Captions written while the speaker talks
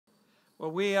Well,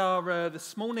 we are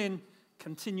this morning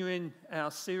continuing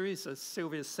our series, as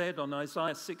Sylvia said, on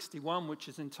Isaiah 61, which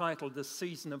is entitled The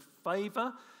Season of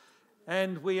Favour.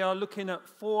 And we are looking at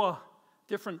 4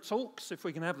 different talks, if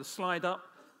we can have the slide up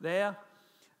there.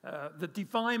 The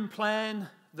divine plan,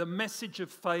 the message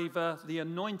of favour, the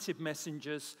anointed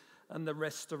messengers, and the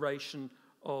restoration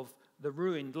of the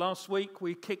ruined. Last week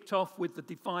we kicked off with the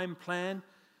divine plan.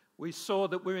 We saw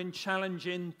that we're in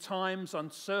challenging times,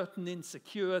 uncertain,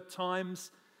 insecure times,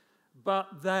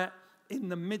 but that in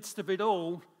the midst of it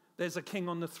all, there's a king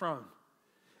on the throne.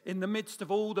 In the midst of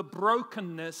all the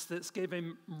brokenness that's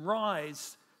giving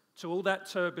rise to all that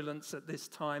turbulence at this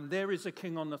time, there is a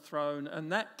king on the throne,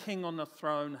 and that king on the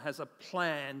throne has a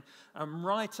plan, and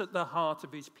right at the heart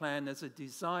of his plan there's a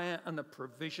desire and a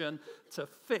provision to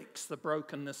fix the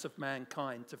brokenness of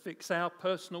mankind, to fix our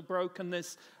personal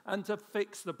brokenness and to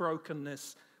fix the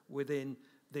brokenness within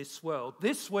this world.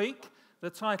 This week, the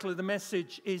title of the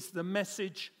message is The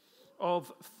Message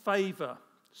of Favour.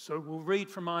 So we'll read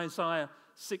from Isaiah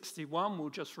 61. We'll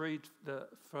just read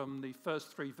from the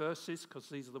first 3 verses because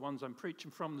these are the ones I'm preaching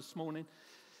from this morning.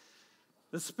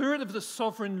 The Spirit of the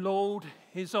Sovereign Lord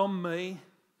is on me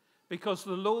because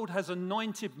the Lord has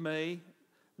anointed me.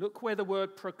 Look where the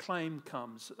word proclaim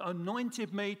comes.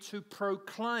 Anointed me to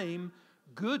proclaim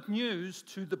good news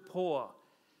to the poor.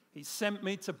 He sent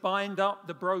me to bind up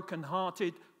the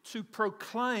brokenhearted, to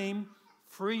proclaim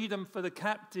freedom for the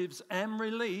captives and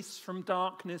release from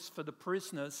darkness for the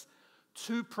prisoners,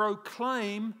 to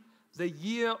proclaim the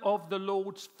year of the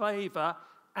Lord's favour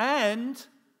and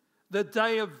the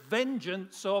day of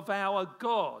vengeance of our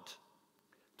God,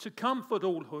 to comfort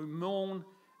all who mourn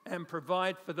and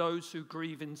provide for those who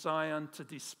grieve in Zion, to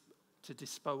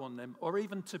bestow on them, or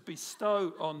even to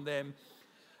bestow on them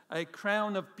a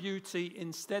crown of beauty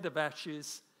instead of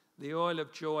ashes, the oil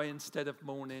of joy instead of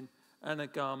mourning, and a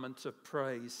garment of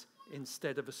praise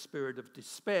instead of a spirit of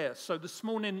despair. So this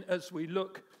morning, as we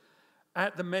look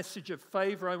at the message of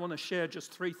favour, I want to share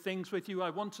just 3 things with you. I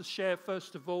want to share,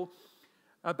 first of all,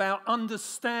 about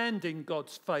understanding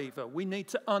God's favour. We need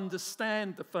to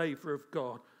understand the favour of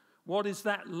God. What is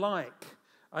that like?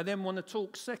 I then want to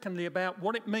talk, secondly, about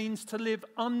what it means to live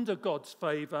under God's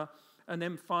favour. And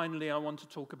then finally, I want to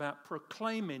talk about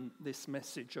proclaiming this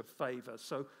message of favour.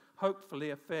 So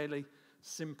hopefully a fairly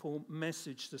simple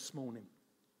message this morning.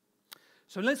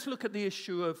 So let's look at the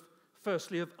issue of,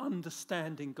 firstly, of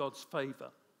understanding God's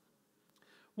favour.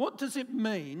 What does it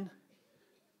mean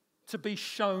to be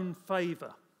shown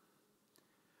favour?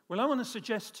 Well, I want to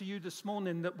suggest to you this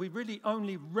morning that we really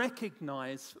only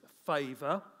recognise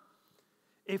favour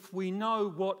if we know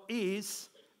what is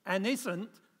and isn't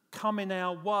coming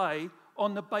our way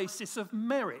on the basis of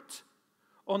merit,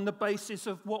 on the basis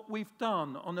of what we've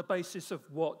done, on the basis of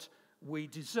what we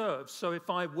deserve. So if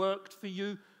I worked for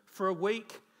you for a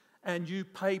week and you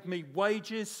paid me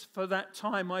wages for that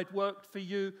time I'd worked for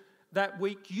you that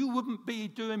week, you wouldn't be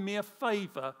doing me a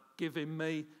favour giving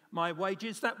me my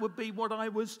wages. That would be what I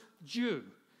was due.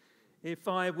 If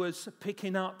I was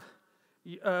picking up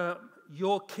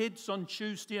your kids on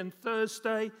Tuesday and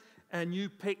Thursday and you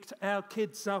picked our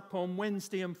kids up on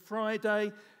Wednesday and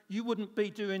Friday, you wouldn't be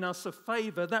doing us a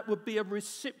favour. That would be a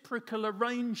reciprocal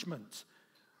arrangement.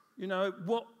 You know,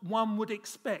 what one would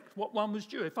expect, what one was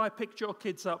due. If I picked your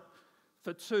kids up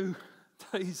for 2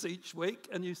 days each week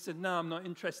and you said, no, I'm not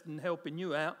interested in helping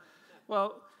you out,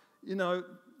 well, you know,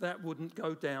 that wouldn't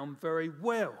go down very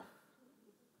well.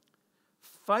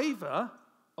 Favour,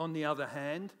 on the other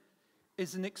hand,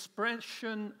 is an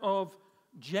expression of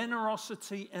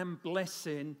generosity and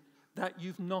blessing that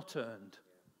you've not earned,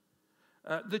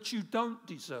 that you don't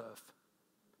deserve.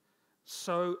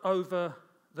 So over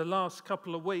the last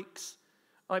couple of weeks,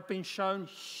 I've been shown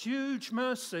huge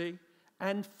mercy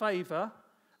and favour.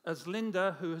 As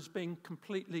Linda, who has been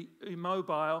completely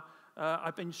immobile,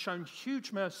 I've been shown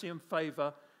huge mercy and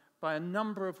favour by a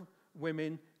number of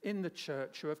women in the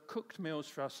church who have cooked meals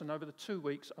for us, and over the 2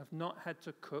 weeks, I've not had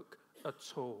to cook at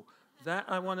all. That,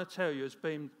 I want to tell you, has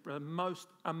been the most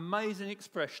amazing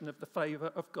expression of the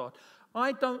favour of God.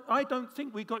 I don't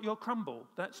think we got your crumble.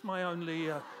 That's my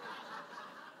only...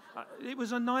 it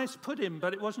was a nice pudding,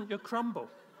 but it wasn't your crumble.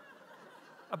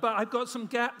 But I've got some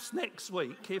gaps next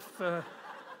week if...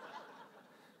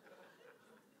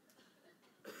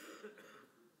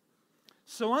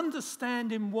 So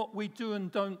understanding what we do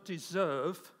and don't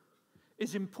deserve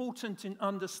is important in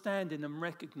understanding and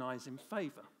recognising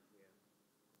favour.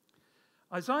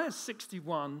 Isaiah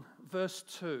 61, verse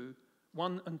 2,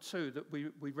 1 and 2 that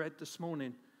we read this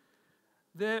morning,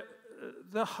 the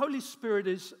Holy Spirit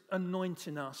is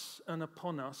anointing us and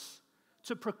upon us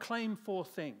to proclaim 4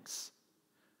 things.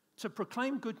 to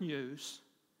proclaim good news,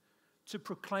 to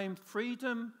proclaim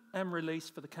freedom and release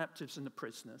for the captives and the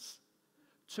prisoners,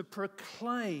 to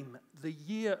proclaim the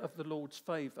year of the Lord's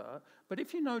favour. But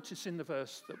if you notice in the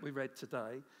verse that we read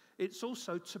today, it's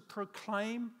also to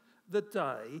proclaim the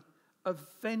day of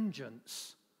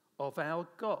vengeance of our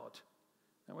God.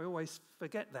 Now, we always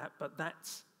forget that, but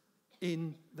that's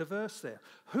in the verse there.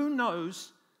 Who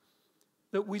knows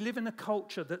that we live in a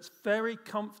culture that's very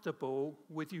comfortable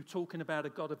with you talking about a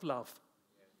God of love?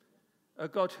 A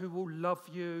God who will love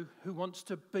you, who wants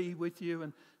to be with you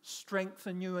and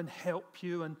strengthen you and help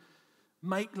you and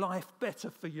make life better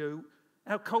for you.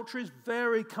 Our culture is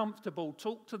very comfortable.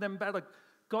 Talk to them about a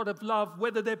God of love,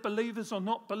 whether they're believers or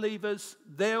not believers,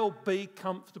 they'll be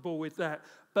comfortable with that.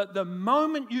 But the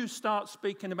moment you start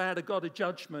speaking about a God of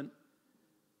judgment,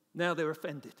 now they're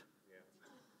offended.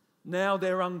 Now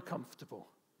they're uncomfortable.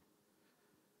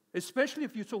 Especially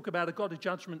if you talk about a God of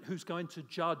judgment who's going to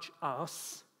judge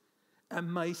us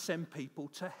and may send people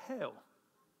to hell.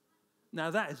 Now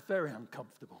that is very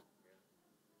uncomfortable.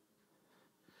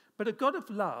 But a God of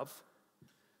love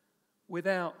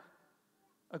without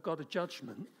a God of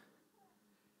judgment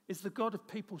is the God of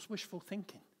people's wishful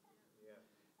thinking.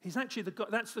 He's actually the God,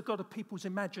 that's the God of people's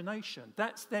imagination.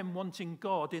 That's them wanting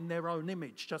God in their own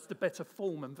image, just a better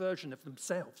form and version of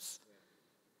themselves.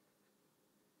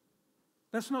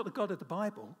 That's not the God of the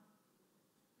Bible.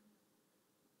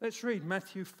 Let's read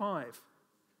Matthew 5,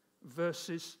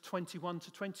 verses 21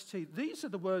 to 22. These are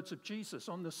the words of Jesus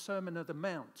on the Sermon on the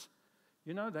Mount.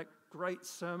 You know, that great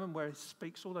sermon where he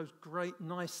speaks all those great,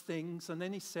 nice things. And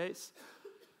then he says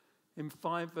in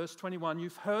 5 verse 21,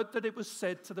 you've heard that it was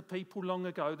said to the people long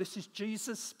ago. This is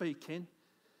Jesus speaking.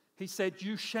 He said,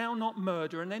 you shall not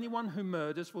murder, and anyone who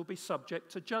murders will be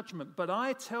subject to judgment. But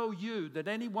I tell you that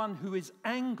anyone who is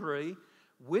angry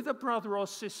with a brother or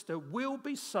sister will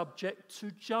be subject to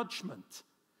judgment.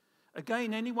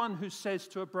 Again, anyone who says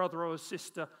to a brother or a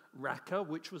sister, raka,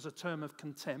 which was a term of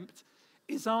contempt,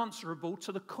 is answerable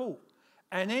to the court.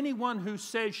 And anyone who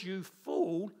says you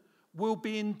fool will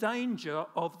be in danger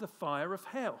of the fire of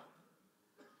hell.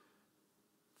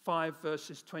 5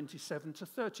 verses 27 to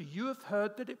 30. You have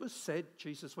heard that it was said,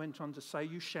 Jesus went on to say,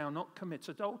 you shall not commit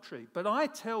adultery. But I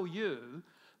tell you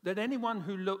that anyone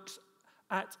who looks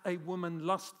at a woman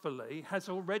lustfully has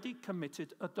already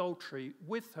committed adultery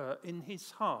with her in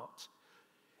his heart.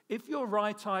 If your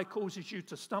right eye causes you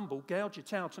to stumble, gouge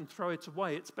it out and throw it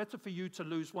away. It's better for you to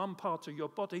lose one part of your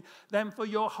body than for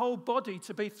your whole body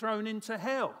to be thrown into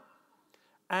hell.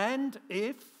 And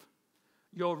if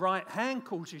your right hand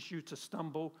causes you to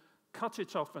stumble, cut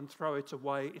it off and throw it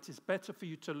away. It is better for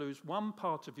you to lose one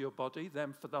part of your body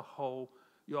than for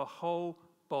your whole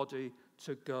body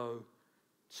to go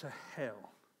to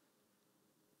hell.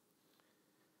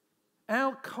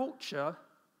 Our culture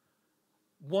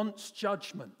wants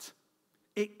judgment.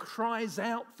 It cries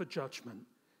out for judgment.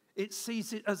 It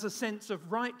sees it as a sense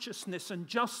of righteousness and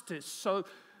justice. So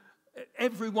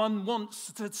everyone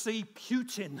wants to see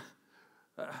Putin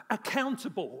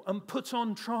accountable and put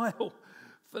on trial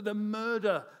for the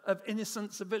murder of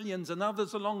innocent civilians and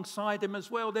others alongside him as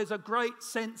well. There's a great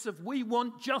sense of we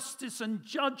want justice and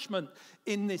judgment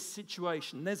in this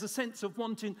situation. There's a sense of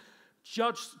wanting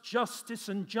justice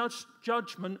and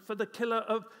judgment for the killer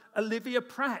of Olivia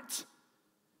Pratt.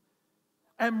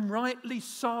 And rightly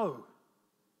so.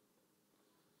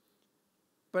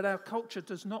 But our culture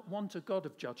does not want a God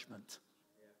of judgment.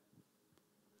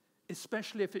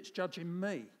 Especially if it's judging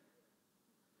me.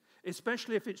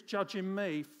 Especially if it's judging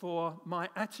me for my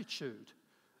attitude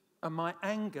and my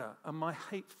anger and my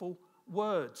hateful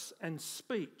words and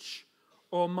speech,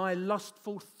 or my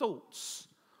lustful thoughts,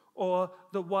 or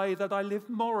the way that I live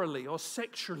morally or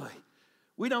sexually.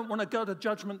 We don't want a God of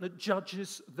judgment that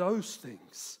judges those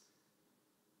things.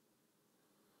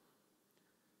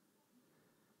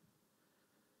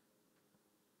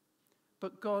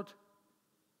 But God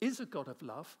is a God of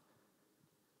love,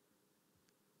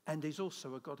 and he's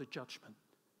also a God of judgment.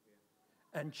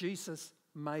 And Jesus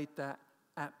made that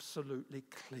absolutely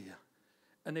clear.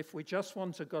 And if we just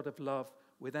want a God of love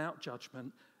without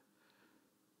judgment,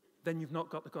 then you've not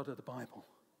got the God of the Bible.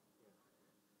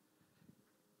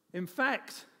 In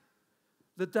fact,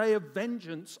 the day of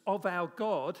vengeance of our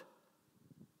God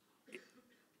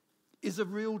is a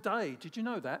real day. Did you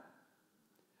know that?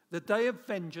 The day of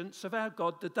vengeance of our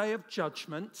God, the day of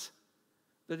judgment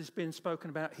that is being spoken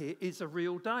about here, is a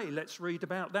real day. Let's read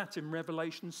about that in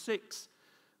Revelation 6,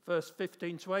 verse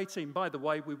 15 to 18. By the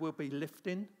way, we will be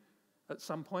lifting at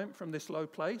some point from this low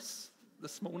place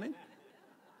this morning.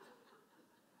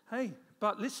 Hey,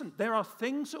 but listen, there are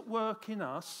things at work in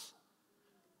us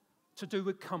to do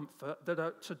with comfort, that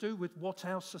are to do with what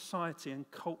our society and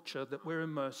culture that we're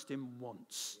immersed in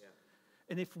wants. Yeah.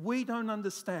 And if we don't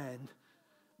understand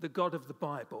the God of the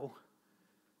Bible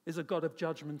is a God of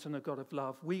judgment and a God of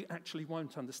love, we actually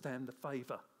won't understand the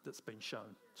favour that's been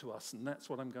shown to us. And that's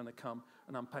what I'm going to come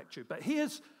and unpack to you. But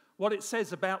here's what it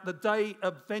says about the day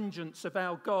of vengeance of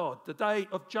our God, the day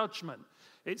of judgment.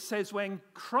 It says when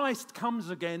Christ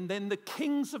comes again, then the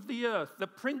kings of the earth, the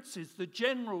princes, the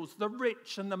generals, the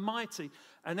rich and the mighty,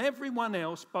 and everyone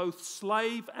else, both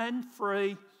slave and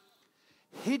free,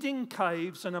 hid in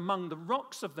caves and among the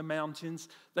rocks of the mountains,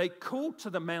 they called to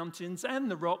the mountains and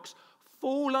the rocks,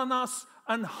 fall on us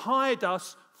and hide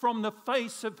us from the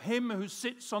face of him who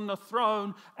sits on the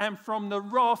throne and from the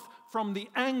wrath, from the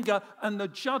anger and the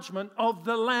judgment of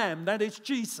the Lamb, that is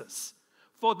Jesus.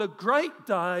 For the great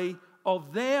day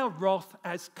of their wrath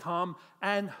has come,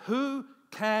 and who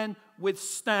can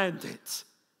withstand it?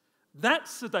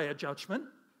 That's the day of judgment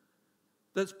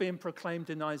that's being proclaimed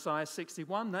in Isaiah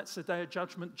 61. That's the day of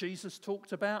judgment Jesus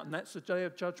talked about, and that's the day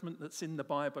of judgment that's in the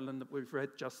Bible and that we've read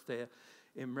just there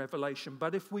in Revelation.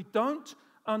 But if we don't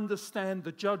understand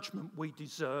the judgment we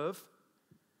deserve,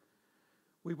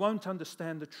 we won't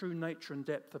understand the true nature and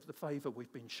depth of the favour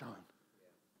we've been shown.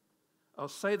 I'll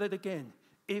say that again.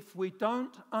 If we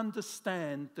don't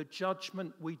understand the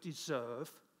judgment we deserve,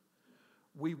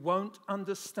 we won't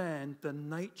understand the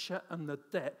nature and the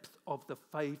depth of the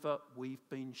favour we've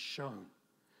been shown.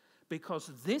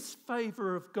 Because this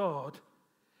favour of God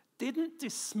didn't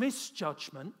dismiss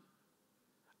judgment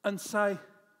and say,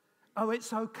 oh,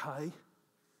 it's okay.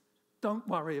 Don't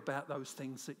worry about those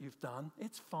things that you've done.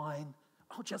 It's fine.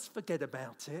 I'll just forget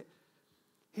about it.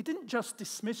 He didn't just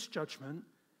dismiss judgment.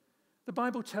 The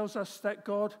Bible tells us that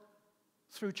God,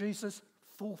 through Jesus,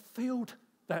 fulfilled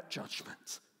that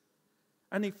judgment.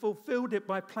 And he fulfilled it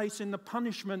by placing the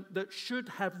punishment that should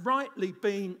have rightly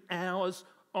been ours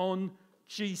on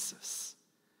Jesus.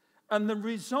 And the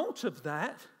result of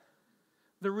that,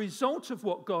 the result of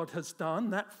what God has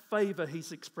done, that favour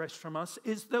he's expressed from us,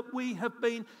 is that we have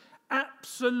been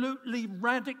absolutely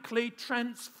radically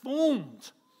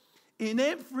transformed. In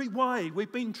every way,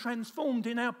 we've been transformed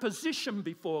in our position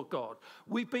before God.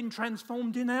 We've been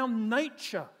transformed in our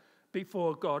nature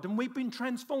before God. And we've been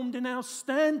transformed in our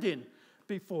standing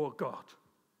before God.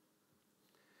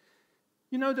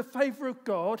 You know, the favour of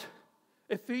God,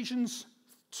 Ephesians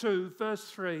 2, verse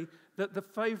 3, that the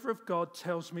favour of God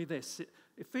tells me this.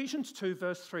 Ephesians 2,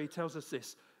 verse 3 tells us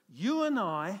this. You and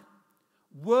I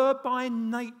were by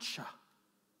nature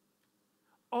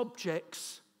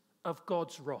objects of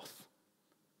God's wrath.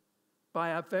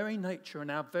 By our very nature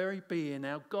and our very being,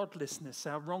 our godlessness,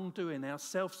 our wrongdoing, our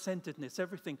self-centeredness,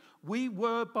 everything, we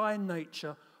were by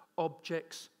nature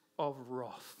objects of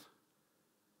wrath.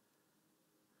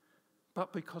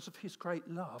 But because of his great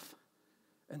love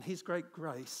and his great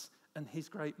grace and his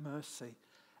great mercy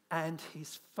and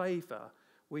his favour,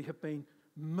 we have been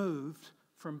moved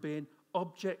from being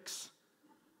objects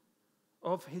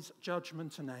of his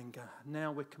judgment and anger.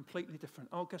 Now we're completely different.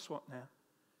 Oh, guess what now?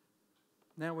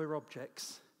 Now we're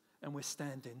objects and we're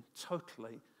standing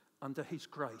totally under his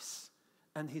grace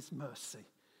and his mercy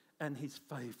and his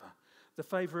favour. The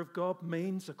favour of God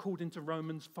means, according to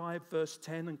Romans 5 verse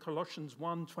 10 and Colossians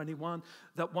 1:21,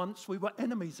 that once we were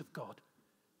enemies of God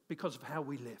because of how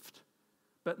we lived.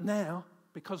 But now,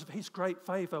 because of his great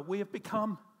favour, we have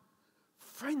become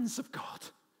friends of God.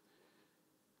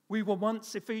 We were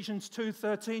once, Ephesians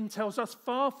 2:13 tells us,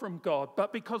 far from God,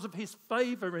 but because of his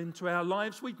favour into our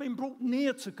lives, we've been brought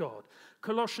near to God.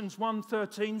 Colossians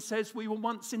 1:13 says we were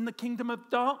once in the kingdom of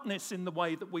darkness in the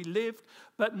way that we lived,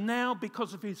 but now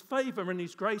because of his favour and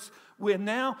his grace, we're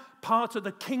now part of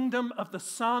the kingdom of the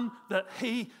Son that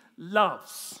he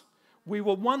loves. We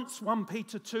were once, 1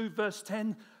 Peter 2 verse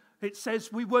 10, it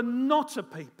says we were not a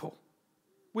people.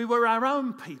 We were our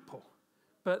own people.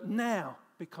 But now,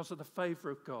 because of the favour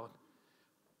of God,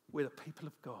 we're the people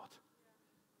of God.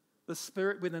 The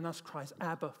Spirit within us cries,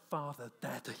 Abba, Father,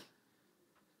 Daddy.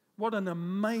 What an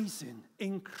amazing,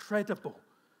 incredible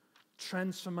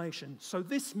transformation. So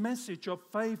this message of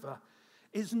favour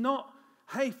is not,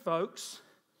 hey folks,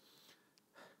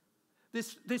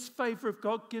 this favour of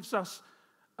God gives us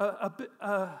a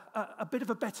bit of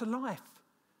a better life,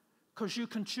 because you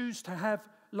can choose to have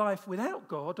life without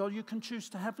God, or you can choose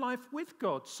to have life with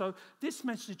God. So this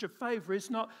message of favour is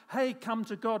not, hey, come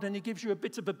to God and he gives you a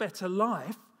bit of a better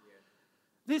life. Yeah.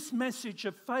 This message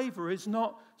of favour is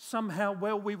not somehow,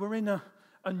 well, we were in a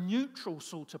neutral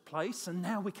sort of place and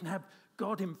now we can have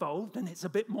God involved and it's a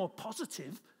bit more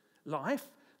positive life.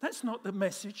 That's not the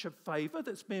message of favour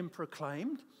that's being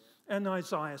proclaimed in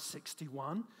Isaiah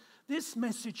 61. This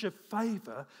message of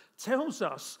favour tells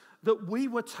us that we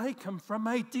were taken from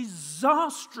a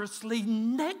disastrously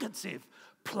negative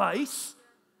place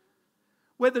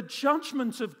where the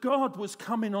judgment of God was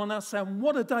coming on us, and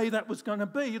what a day that was going to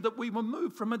be, that we were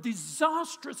moved from a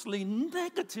disastrously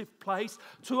negative place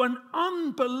to an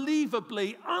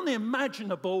unbelievably,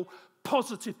 unimaginable,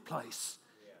 positive place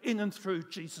in and through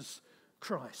Jesus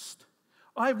Christ.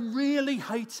 I really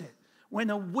hate it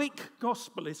when a weak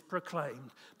gospel is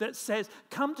proclaimed that says,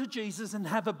 come to Jesus and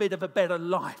have a bit of a better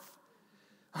life.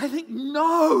 I think,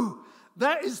 no,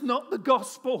 that is not the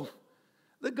gospel.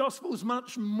 The gospel is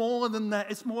much more than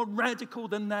that. It's more radical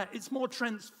than that. It's more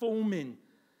transforming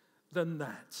than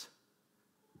that.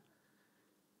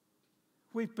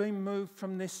 We've been moved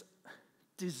from this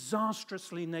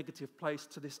disastrously negative place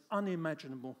to this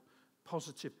unimaginable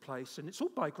positive place. And it's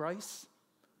all by grace,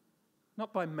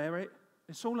 not by merit.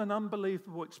 It's all an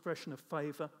unbelievable expression of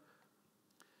favour.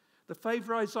 The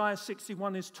favour Isaiah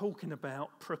 61 is talking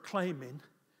about, proclaiming,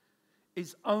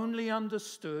 is only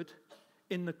understood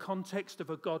in the context of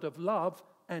a God of love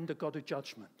and a God of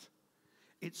judgment.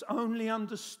 It's only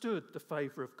understood, the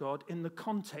favour of God, in the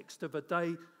context of a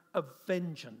day of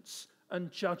vengeance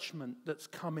and judgment that's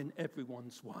coming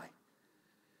everyone's way.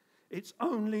 It's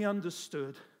only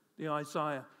understood,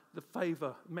 the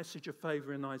favour, message of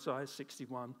favour in Isaiah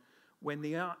 61, when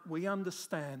we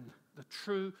understand the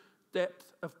true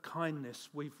depth of kindness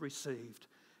we've received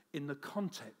in the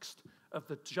context of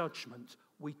the judgment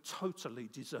we totally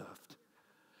deserved.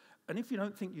 And if you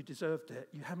don't think you deserved it,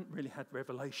 you haven't really had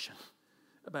revelation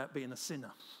about being a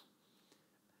sinner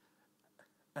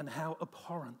and how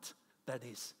abhorrent that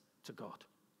is to God.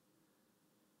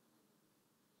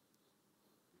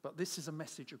 But this is a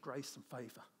message of grace and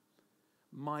favour.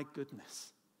 My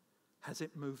goodness, has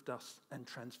it moved us and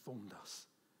transformed us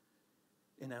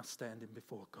in our standing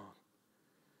before God.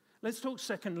 Let's talk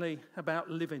secondly about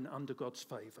living under God's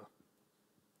favour.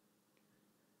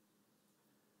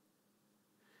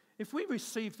 If we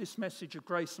receive this message of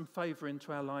grace and favour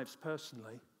into our lives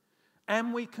personally,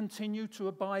 and we continue to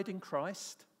abide in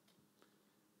Christ,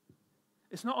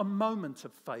 it's not a moment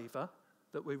of favour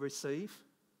that we receive.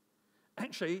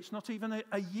 Actually, it's not even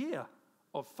a year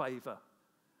of favour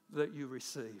that you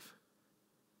receive.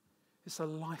 It's a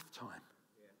lifetime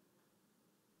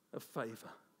of favour.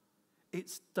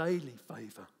 It's daily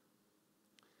favour.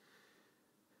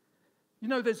 You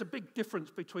know, there's a big difference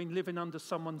between living under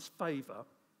someone's favour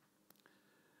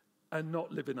and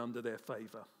not living under their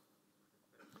favour.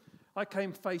 I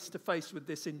came face to face with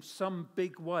this in some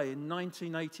big way in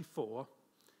 1984.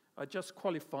 I just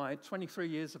qualified, 23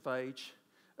 years of age,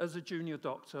 as a junior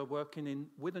doctor working in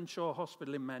Wythenshawe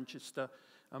Hospital in Manchester,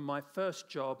 and my first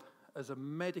job as a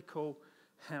medical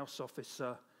house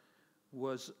officer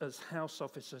was as house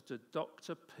officer to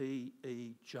Dr.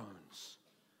 P.E. Jones.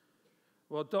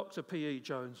 Well, Dr. P.E.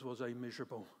 Jones was a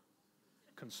miserable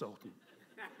consultant.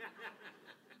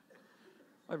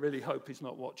 I really hope he's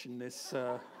not watching this.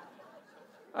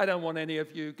 I don't want any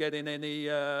of you getting any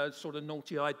sort of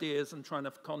naughty ideas and trying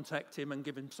to contact him and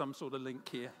give him some sort of link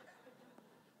here.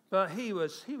 But he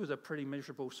was a pretty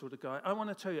miserable sort of guy. I want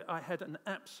to tell you, I had an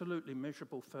absolutely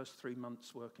miserable first 3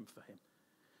 months working for him.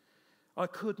 I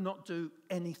could not do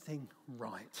anything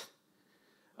right.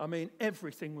 I mean,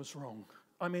 everything was wrong.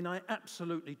 I mean, I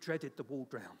absolutely dreaded the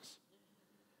ward rounds.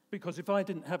 Because if I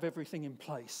didn't have everything in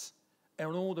place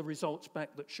and all the results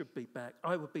back that should be back,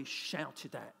 I would be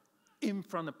shouted at in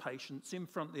front of patients, in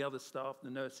front of the other staff, the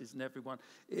nurses and everyone.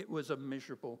 It was a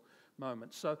miserable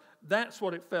moment. So that's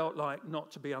what it felt like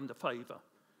not to be under favour.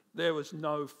 There was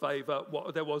no favour.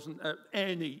 There wasn't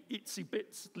any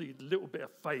itsy-bitsy little bit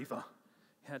of favour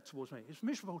he had towards me. It was a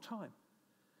miserable time.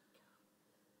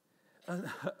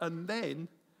 And then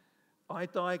I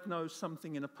diagnosed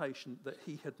something in a patient that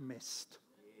he had missed.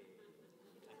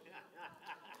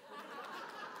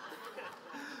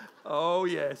 Oh,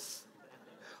 yes.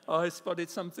 I spotted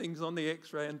some things on the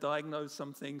x-ray and diagnosed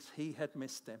some things. He had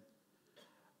missed them.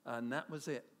 And that was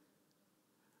it.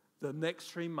 The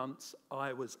next 3 months,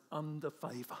 I was under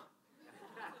favour.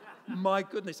 My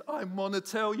goodness, I want to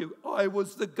tell you, I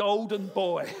was the golden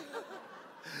boy.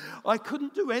 I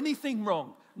couldn't do anything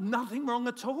wrong. Nothing wrong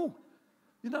at all.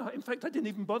 You know, in fact, I didn't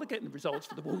even bother getting the results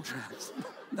for the ward rounds.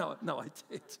 No, I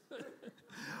did.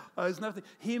 I was nothing.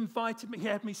 He invited me. He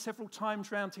had me several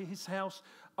times round to his house.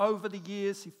 Over the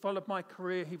years, he followed my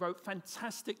career. He wrote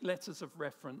fantastic letters of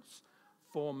reference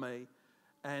for me.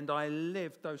 And I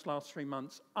lived those last 3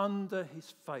 months under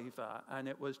his favour. And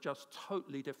it was just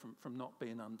totally different from not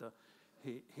being under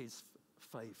his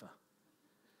favour.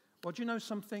 Well, do you know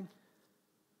something?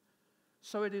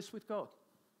 So it is with God.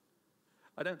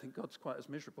 I don't think God's quite as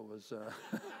miserable as...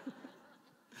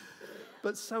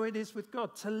 But so it is with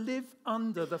God. To live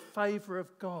under the favour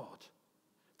of God,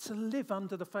 to live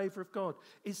under the favour of God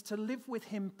is to live with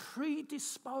him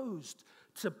predisposed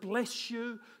to bless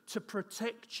you, to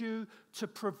protect you, to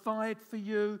provide for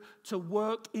you, to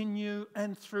work in you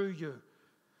and through you.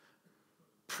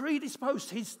 Predisposed,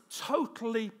 he's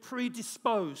totally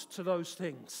predisposed to those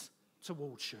things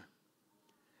towards you.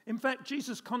 In fact,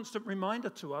 Jesus' constant reminder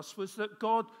to us was that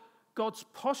God's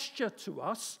posture to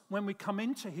us when we come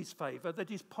into his favour, that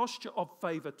his posture of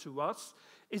favour to us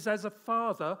is as a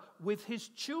father with his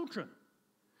children.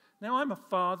 Now, I'm a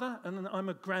father and I'm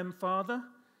a grandfather,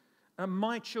 and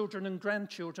my children and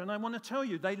grandchildren, I want to tell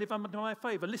you, they live under my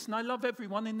favour. Listen, I love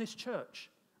everyone in this church.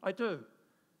 I do.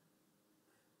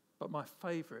 But my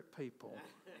favourite people...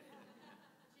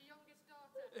 Your youngest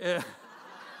daughter? Yeah.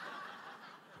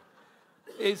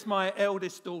 Is my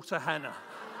eldest daughter, Hannah.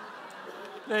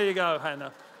 There you go,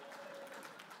 Hannah.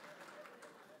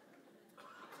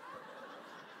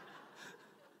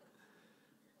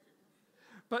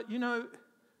 But you know,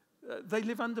 they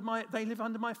live under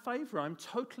my favour. I'm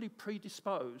totally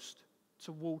predisposed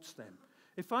towards them.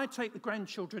 If I take the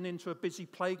grandchildren into a busy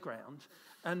playground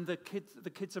and the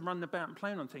kids are running about and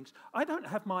playing on things, I don't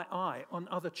have my eye on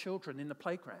other children in the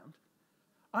playground.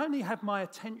 I only have my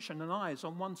attention and eyes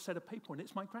on one set of people, and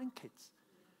it's my grandkids.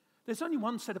 There's only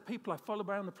one set of people I follow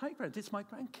around the playground. It's my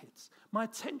grandkids. My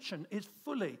attention is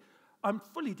I'm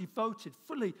fully devoted,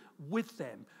 fully with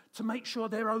them to make sure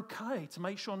they're okay, to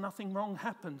make sure nothing wrong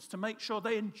happens, to make sure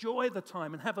they enjoy the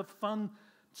time and have a fun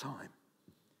time.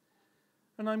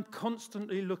 And I'm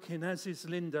constantly looking, as is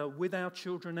Linda, with our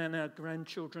children and our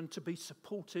grandchildren to be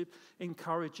supportive,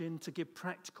 encouraging, to give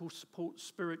practical support,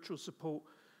 spiritual support,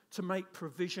 to make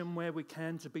provision where we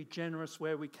can, to be generous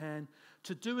where we can,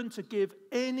 to do and to give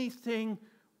anything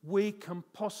we can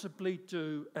possibly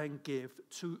do and give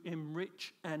to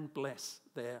enrich and bless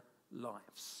their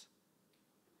lives.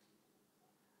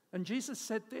 And Jesus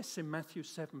said this in Matthew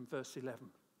 7, verse 11.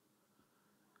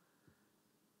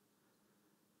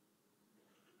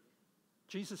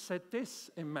 Jesus said this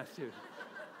in Matthew.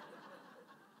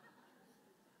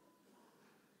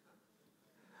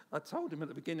 I told him at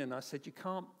the beginning, I said, you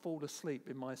can't fall asleep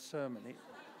in my sermon.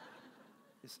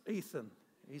 It's Ethan.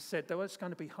 He said, though it's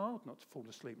going to be hard not to fall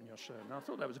asleep in your sermon. I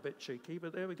thought that was a bit cheeky,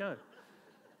 but there we go.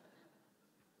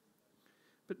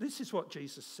 But this is what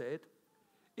Jesus said.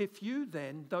 If you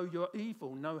then, though you're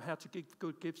evil, know how to give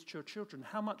good gifts to your children,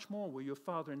 how much more will your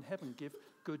Father in heaven give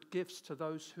good gifts to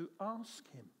those who ask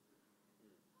him?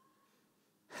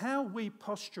 How we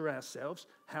posture ourselves,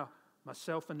 how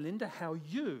myself and Linda, how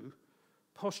you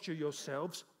posture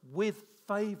yourselves with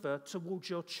favour towards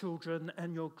your children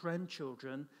and your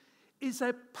grandchildren is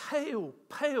a pale,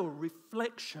 pale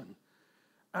reflection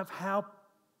of how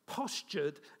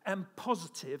postured and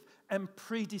positive and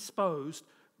predisposed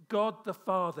God the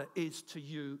Father is to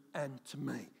you and to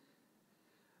me.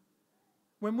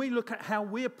 When we look at how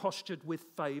we're postured with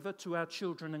favour to our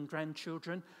children and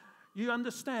grandchildren, you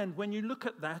understand when you look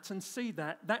at that and see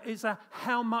that, that is a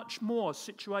how much more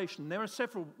situation. There are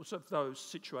several of those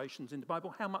situations in the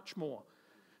Bible. How much more?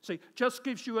 See, just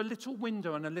gives you a little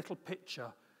window and a little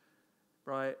picture,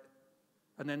 right?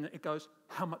 And then it goes,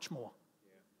 how much more?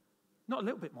 Yeah. Not a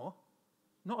little bit more,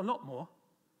 not a lot more,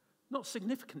 not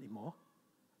significantly more,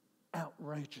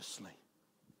 outrageously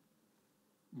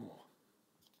more.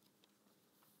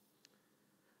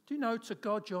 Do you know, to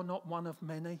God, you're not one of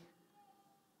many?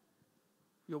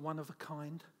 You're one of a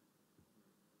kind.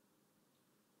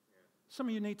 Some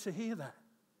of you need to hear that.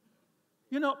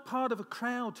 You're not part of a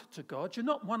crowd to God. You're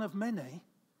not one of many.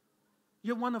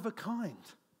 You're one of a kind.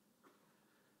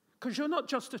 Because you're not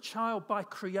just a child by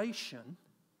creation.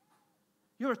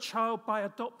 You're a child by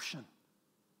adoption.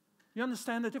 You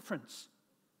understand the difference?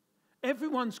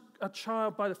 Everyone's a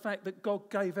child by the fact that God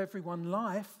gave everyone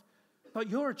life, but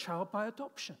you're a child by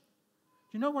adoption.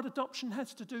 You know what adoption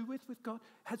has to do with God?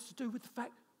 It has to do with the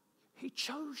fact he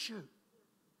chose you.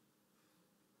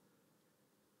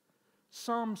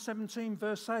 Psalm 17,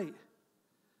 verse 8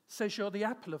 says you're the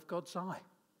apple of God's eye.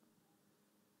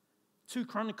 2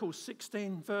 Chronicles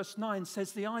 16, verse 9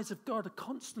 says the eyes of God are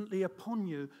constantly upon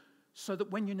you so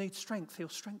that when you need strength, he'll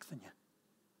strengthen you.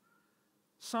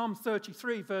 Psalm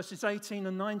 33, verses 18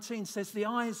 and 19 says the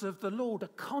eyes of the Lord are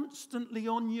constantly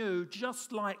on you,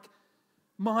 just like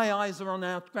my eyes are on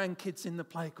our grandkids in the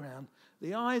playground.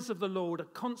 The eyes of the Lord are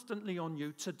constantly on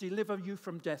you to deliver you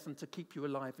from death and to keep you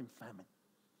alive in famine.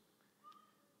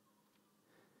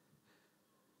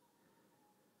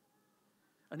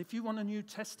 And if you want a New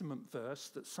Testament verse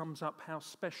that sums up how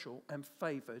special and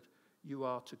favoured you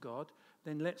are to God,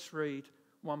 then let's read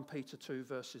 1 Peter 2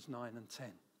 verses 9 and 10,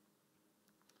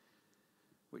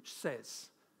 which says,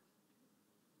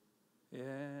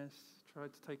 yes,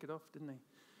 tried to take it off, didn't he?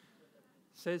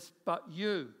 Says, but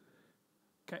you,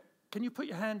 can you put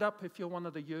your hand up if you're one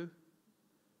of the you?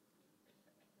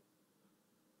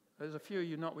 There's a few of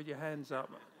you not with your hands up.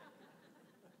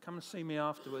 Come and see me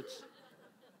afterwards.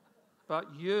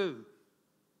 But you,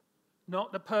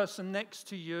 not the person next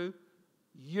to you,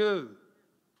 you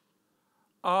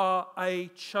are a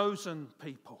chosen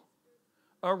people,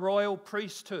 a royal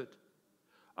priesthood,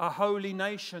 a holy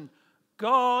nation,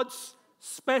 God's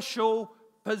special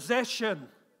possession,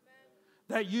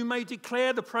 that you may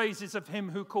declare the praises of him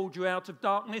who called you out of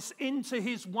darkness into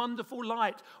his wonderful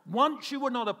light. Once you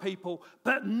were not a people,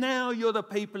 but now you're the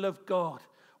people of God.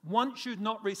 Once you'd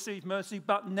not received mercy,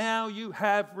 but now you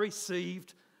have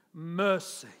received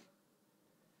mercy.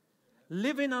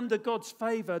 Living under God's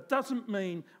favor doesn't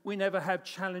mean we never have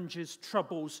challenges,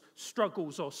 troubles,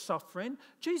 struggles, or suffering.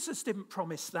 Jesus didn't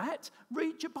promise that.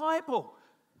 Read your Bible.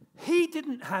 He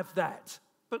didn't have that,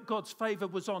 but God's favor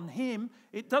was on him.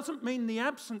 It doesn't mean the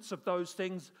absence of those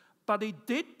things, but he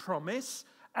did promise,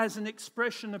 as an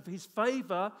expression of his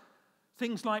favor,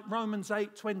 things like Romans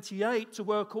 8:28, to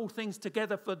work all things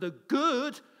together for the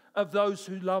good of those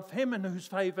who love him and whose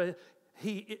favor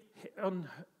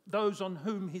those on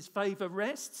whom his favor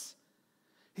rests.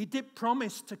 He did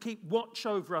promise to keep watch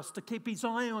over us, to keep his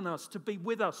eye on us, to be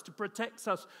with us, to protect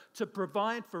us, to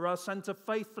provide for us, and to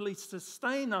faithfully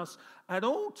sustain us at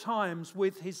all times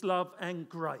with his love and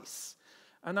grace.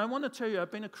 And I want to tell you,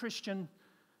 I've been a Christian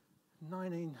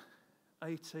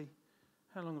 1980.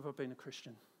 How long have I been a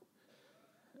Christian?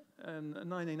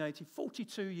 1980,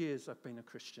 42 years I've been a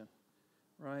Christian,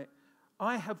 right?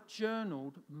 I have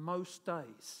journaled most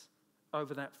days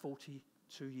over that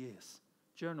 42 years.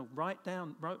 Journal, wrote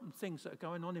things that are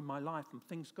going on in my life and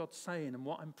things God's saying and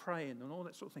what I'm praying and all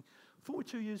that sort of thing.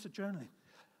 42 years of journaling.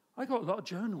 I got a lot of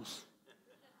journals.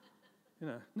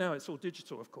 Now it's all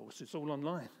digital, of course. It's all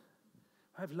online.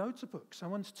 I have loads of books. I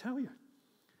want to tell you,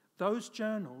 those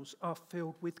journals are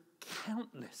filled with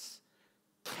countless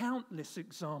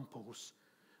examples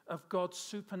of God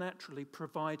supernaturally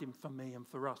providing for me and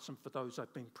for us and for those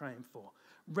I've been praying for,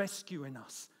 rescuing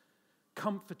us,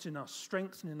 comforting us,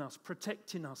 strengthening us,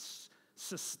 protecting us,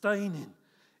 sustaining,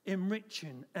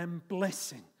 enriching, and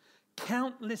blessing.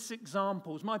 Countless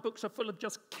examples. My books are full of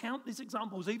just countless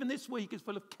examples. Even this week is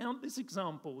full of countless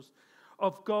examples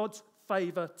of God's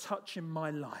favor touching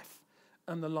my life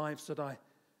and the lives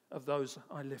of those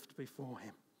I lift before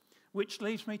him. Which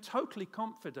leaves me totally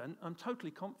confident. I'm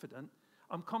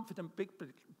confident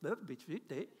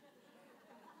biblically.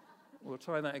 We'll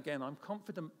try that again. I'm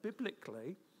confident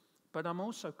biblically, but I'm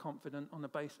also confident on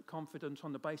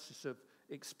the basis of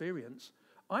experience.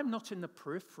 I'm not in the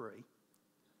periphery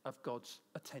of God's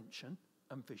attention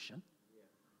and vision.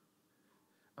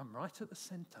 I'm right at the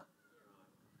center.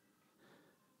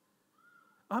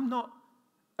 I'm not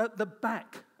at the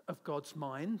back of God's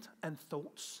mind and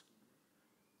thoughts.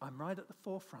 I'm right at the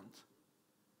forefront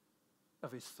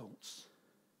of his thoughts.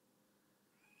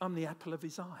 I'm the apple of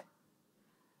his eye.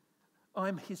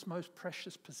 I'm his most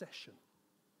precious possession.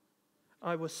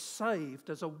 I was saved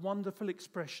as a wonderful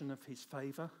expression of his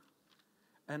favor,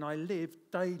 and I live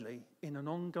daily in an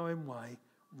ongoing way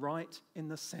right in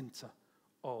the center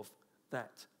of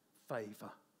that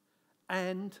favor.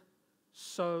 And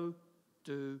so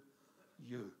do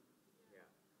you.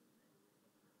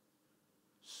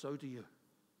 So do you.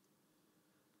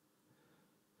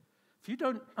 If you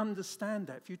don't understand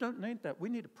that, if you don't need that, we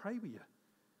need to pray with you.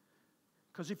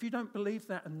 Because if you don't believe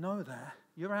that and know that,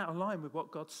 you're out of line with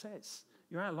what God says.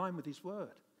 You're out of line with his word.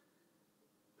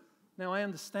 Now, I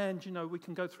understand, we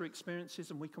can go through experiences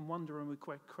and we can wonder and we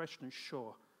question,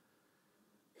 sure.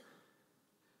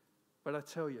 But I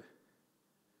tell you,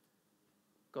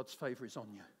 God's favor is on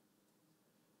you.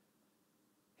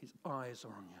 His eyes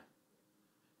are on you.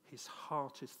 His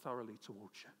heart is thoroughly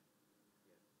towards you.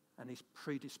 And he's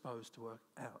predisposed to work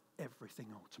out everything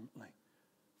ultimately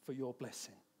for your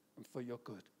blessing and for your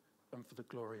good and for the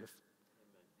glory of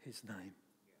his name.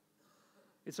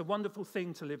 It's a wonderful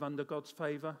thing to live under God's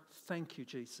favor. Thank you,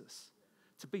 Jesus.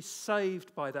 To be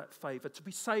saved by that favor, to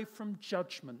be saved from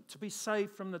judgment, to be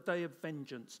saved from the day of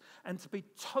vengeance, and to be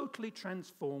totally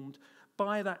transformed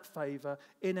by that favor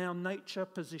in our nature,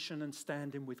 position, and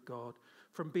standing with God,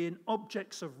 from being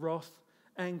objects of wrath,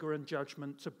 anger, and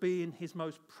judgment to being his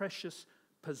most precious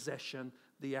possession,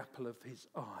 the apple of his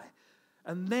eye.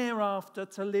 And thereafter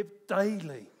to live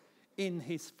daily in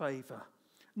his favor.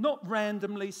 Not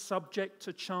randomly subject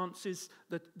to chances,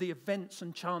 the events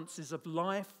and chances of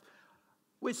life,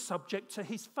 We're subject to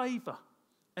his favour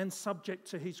and subject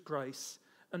to his grace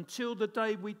until the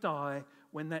day we die,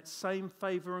 when that same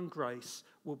favour and grace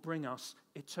will bring us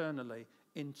eternally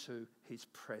into his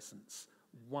presence.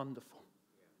 Wonderful.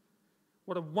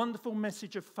 What a wonderful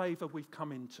message of favour we've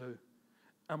come into,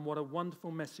 and what a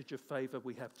wonderful message of favour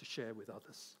we have to share with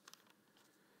others.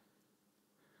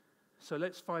 So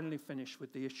let's finally finish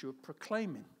with the issue of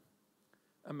proclaiming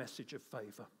a message of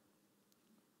favour.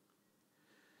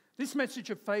 This message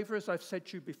of favour, as I've said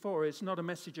to you before, is not a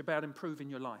message about improving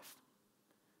your life.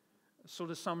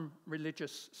 Sort of some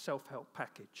religious self-help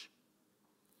package.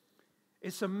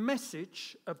 It's a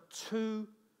message of two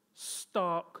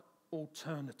stark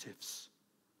alternatives.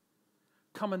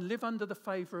 Come and live under the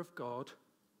favour of God,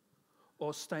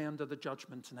 or stay under the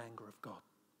judgment and anger of God.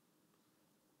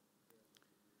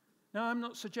 Now, I'm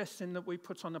not suggesting that we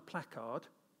put on a placard,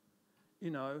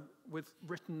 with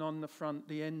written on the front,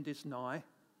 "The end is nigh,"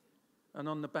 and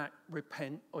on the back,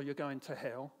 "Repent or you're going to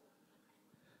hell."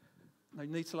 I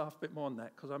need to laugh a bit more on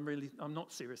that, because I'm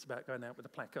not serious about going out with a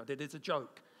placard. It is a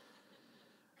joke.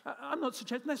 I'm not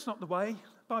suggesting that's not the way.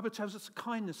 The Bible tells us the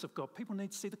kindness of God. People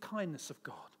need to see the kindness of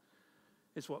God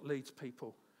is what leads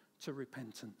people to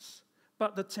repentance.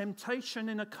 But the temptation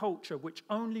in a culture which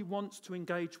only wants to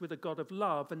engage with a God of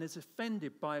love and is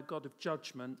offended by a God of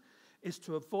judgment is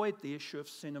to avoid the issue of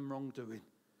sin and wrongdoing.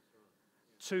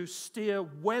 To steer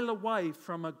well away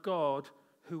from a God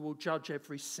who will judge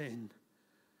every sin.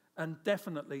 And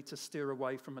definitely to steer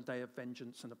away from a day of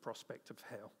vengeance and the prospect of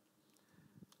hell.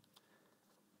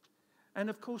 And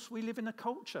of course, we live in a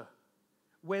culture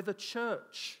where the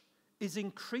church is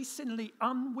increasingly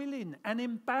unwilling and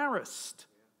embarrassed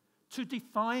to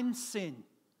define sin,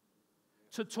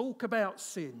 to talk about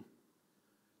sin,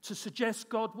 to suggest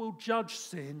God will judge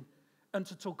sin, and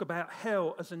to talk about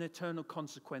hell as an eternal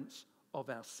consequence of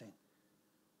our sin.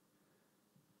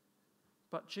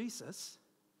 But Jesus,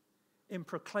 in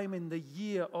proclaiming the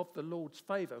year of the Lord's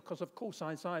favour, because of course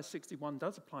Isaiah 61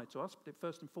 does apply to us, but it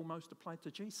first and foremost applied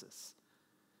to Jesus.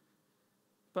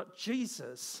 But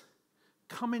Jesus,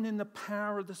 coming in the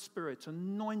power of the Spirit,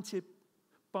 anointed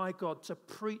by God to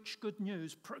preach good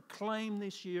news, proclaim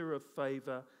this year of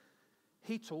favour,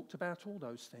 he talked about all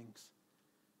those things.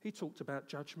 He talked about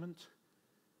judgment.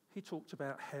 He talked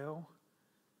about hell.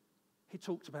 He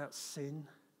talked about sin.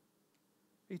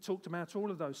 He talked about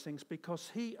all of those things because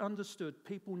he understood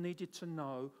people needed to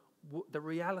know the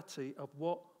reality of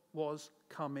what was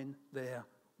coming their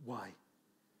way.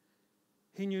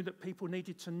 He knew that people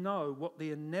needed to know what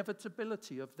the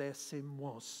inevitability of their sin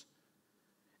was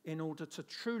in order to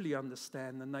truly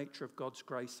understand the nature of God's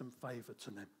grace and favour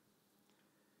to them.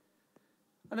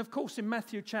 And of course, in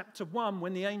Matthew chapter 1,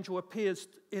 when the angel appears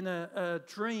in a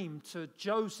dream to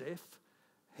Joseph,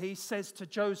 he says to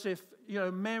Joseph,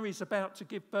 Mary's about to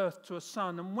give birth to a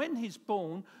son, and when he's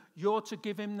born, you're to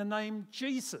give him the name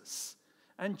Jesus.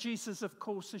 And Jesus, of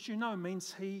course, as you know,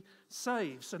 means he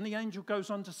saves. And the angel goes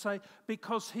on to say,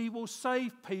 because he will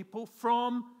save people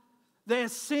from their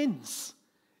sins,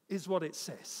 is what it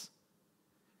says.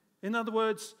 In other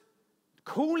words,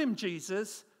 call him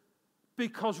Jesus,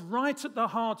 because right at the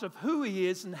heart of who he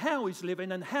is and how he's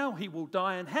living and how he will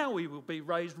die and how he will be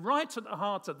raised, right at the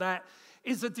heart of that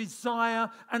is a desire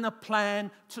and a plan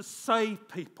to save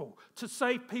people. To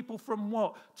save people from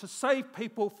what? To save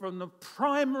people from the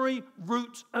primary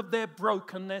root of their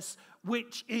brokenness,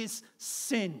 which is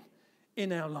sin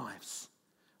in our lives.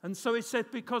 And so he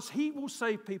said, because he will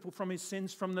save people from his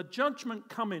sins, from the judgment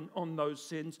coming on those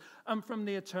sins, and from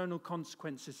the eternal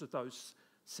consequences of those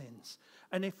sins.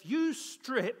 And if you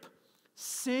strip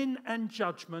sin and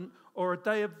judgment or a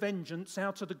day of vengeance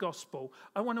out of the gospel,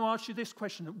 I want to ask you this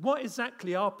question. What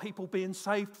exactly are people being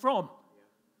saved from?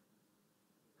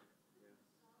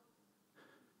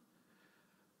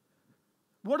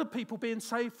 What are people being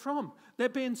saved from?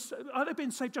 Are they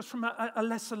being saved just from a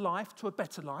lesser life to a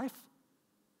better life?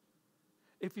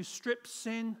 If you strip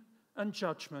sin and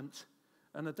judgment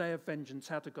and a day of vengeance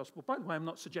out of the gospel. By the way, I'm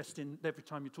not suggesting that every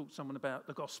time you talk to someone about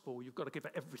the gospel, you've got to give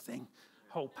it everything,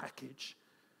 whole package.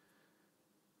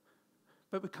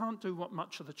 But we can't do what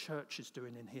much of the church is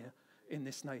doing in here, in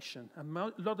this nation. And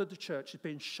a lot of the church is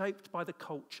being shaped by the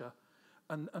culture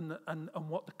and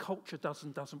what the culture does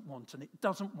and doesn't want. And it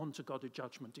doesn't want a God of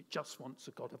judgment. It just wants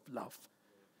a God of love.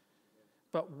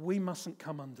 But we mustn't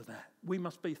come under that. We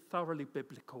must be thoroughly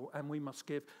biblical, and we must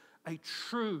give a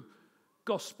true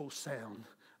gospel sound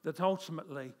that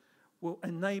ultimately will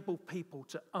enable people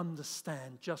to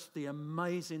understand just the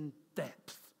amazing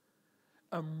depth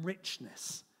and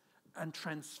richness and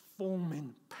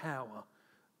transforming power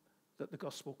that the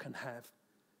gospel can have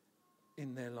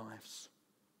in their lives.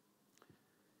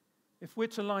 If we're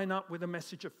to line up with a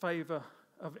message of favour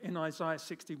in Isaiah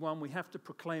 61, we have to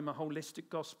proclaim a holistic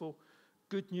gospel,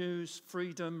 good news,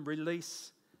 freedom,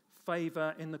 release,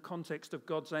 favour in the context of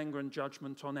God's anger and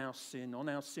judgment on our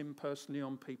sin personally,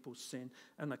 on people's sin,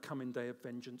 and the coming day of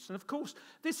vengeance. And of course,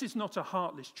 this is not a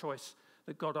heartless choice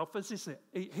that God offers, is it?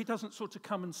 He doesn't sort of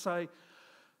come and say,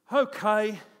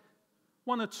 okay,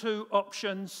 one or two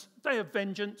options, day of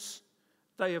vengeance,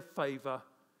 day of favour.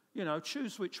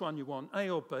 Choose which one you want, A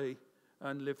or B,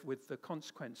 and live with the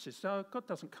consequences. No, God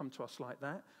doesn't come to us like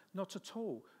that, not at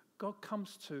all. God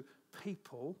comes to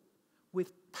people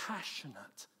with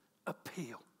passionate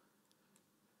appeal.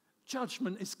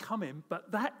 Judgment is coming,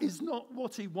 but that is not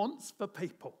what he wants for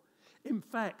people. In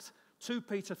fact, 2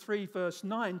 Peter 3 verse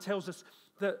 9 tells us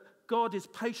that God is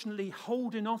patiently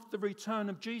holding off the return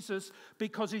of Jesus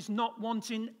because he's not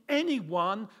wanting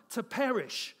anyone to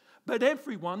perish, but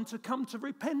everyone to come to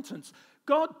repentance.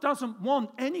 God doesn't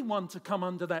want anyone to come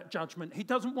under that judgment. He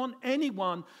doesn't want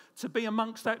anyone to be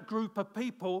amongst that group of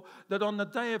people that on the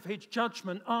day of his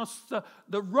judgment asks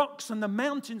the rocks and the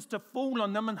mountains to fall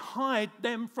on them and hide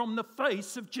them from the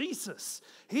face of Jesus.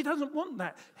 He doesn't want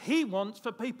that. He wants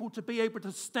for people to be able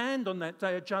to stand on that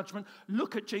day of judgment,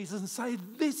 look at Jesus and say,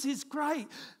 this is great.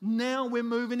 Now we're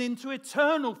moving into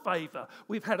eternal favour.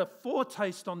 We've had a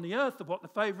foretaste on the earth of what the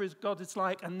favour of God is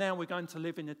like, and now we're going to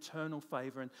live in eternal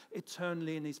favour and eternally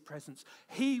in his presence.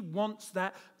 He wants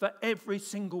that for every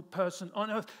single person on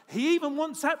earth. He even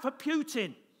wants that for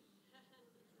Putin.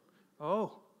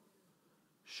 Oh,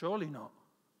 surely not.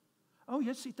 Oh,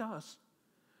 yes, he does.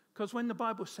 Because when the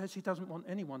Bible says he doesn't want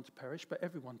anyone to perish, but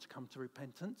everyone to come to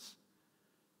repentance,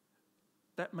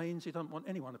 that means he doesn't want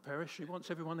anyone to perish. He wants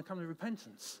everyone to come to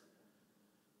repentance.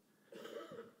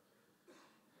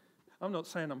 I'm not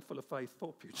saying I'm full of faith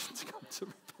for Putin to come to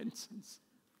repentance.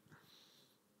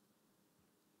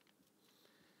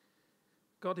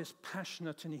 God is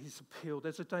passionate in his appeal.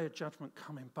 There's a day of judgment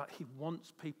coming, but he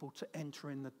wants people to enter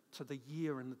into the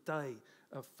year and the day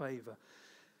of favour.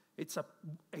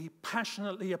 He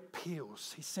passionately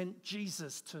appeals. He sent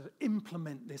Jesus to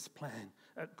implement this plan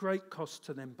at great cost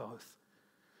to them both.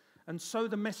 And so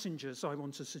the messengers I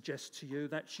want to suggest to you,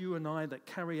 that's you and I that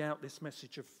carry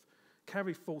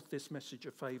forth this message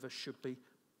of favour, should be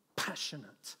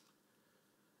passionate.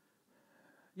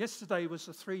 Yesterday was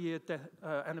the 3-year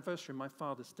anniversary of my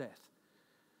father's death.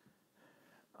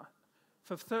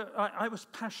 I was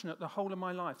passionate the whole of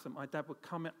my life that my dad would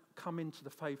come into the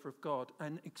favour of God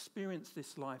and experience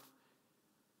this life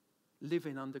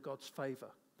living under God's favour.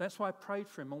 That's why I prayed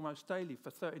for him almost daily for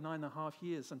 39 and a half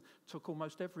years and took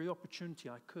almost every opportunity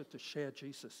I could to share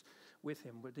Jesus with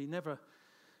him. But he never,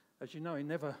 as you know, he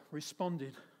never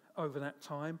responded over that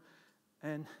time.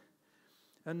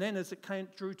 And then as it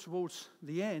drew towards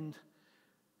the end,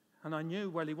 and I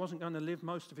knew, well, he wasn't going to live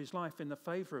most of his life in the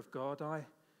favour of God, I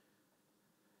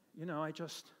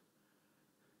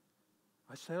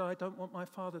said, I don't want my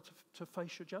father to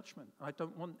face your judgment. I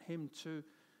don't want him to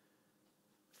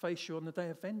face you on the day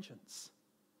of vengeance.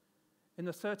 In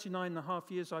the 39 and a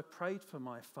half years I prayed for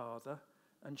my father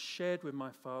and shared with my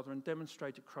father and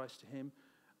demonstrated Christ to him,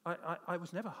 I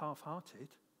was never half-hearted.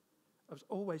 I was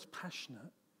always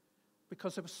passionate,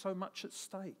 because there was so much at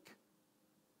stake.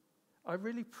 I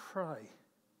really pray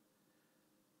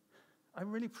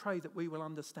that we will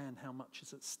understand how much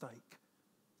is at stake.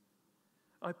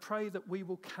 I pray that we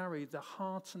will carry the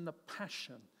heart and the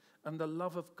passion and the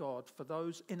love of God for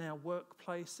those in our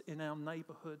workplace, in our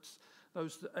neighbourhoods,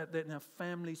 those in our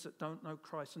families that don't know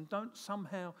Christ, and don't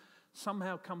somehow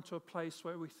come to a place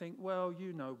where we think, well,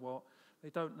 you know what, they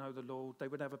don't know the Lord, they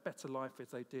would have a better life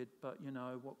if they did, but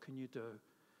what can you do?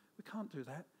 We can't do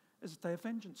that. There's a day of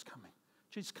vengeance coming.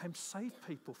 Jesus came to save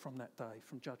people from that day,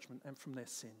 from judgment and from their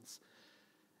sins.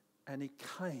 And he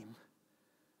came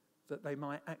that they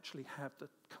might actually have the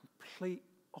complete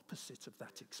opposite of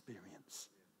that experience.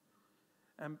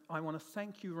 And I want to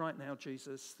thank you right now,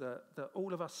 Jesus, that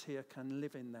all of us here can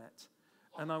live in that.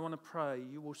 And I want to pray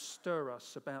you will stir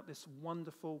us about this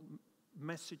wonderful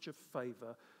message of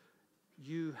favour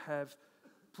you have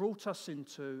brought us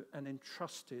into and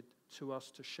entrusted to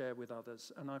us to share with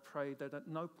others. And I pray that at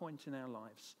no point in our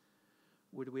lives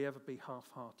would we ever be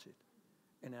half-hearted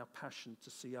in our passion to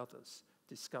see others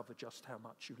discover just how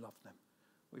much you love them.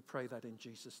 We pray that in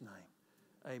Jesus' name.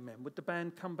 Amen. Would the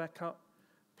band come back up,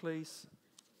 please?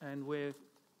 And we're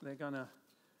going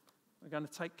to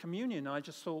take communion. I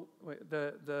just thought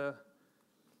the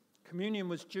communion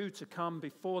was due to come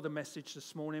before the message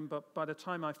this morning, but by the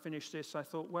time I finished this, I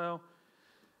thought, well,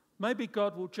 maybe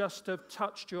God will just have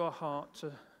touched your heart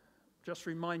to just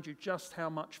remind you just how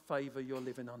much favour you're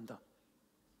living under.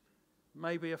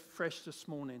 maybe afresh this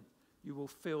morning, you will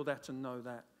feel that and know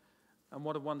that. And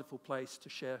what a wonderful place to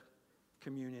share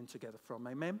communion together from.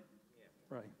 Amen?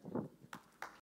 Yeah. Right.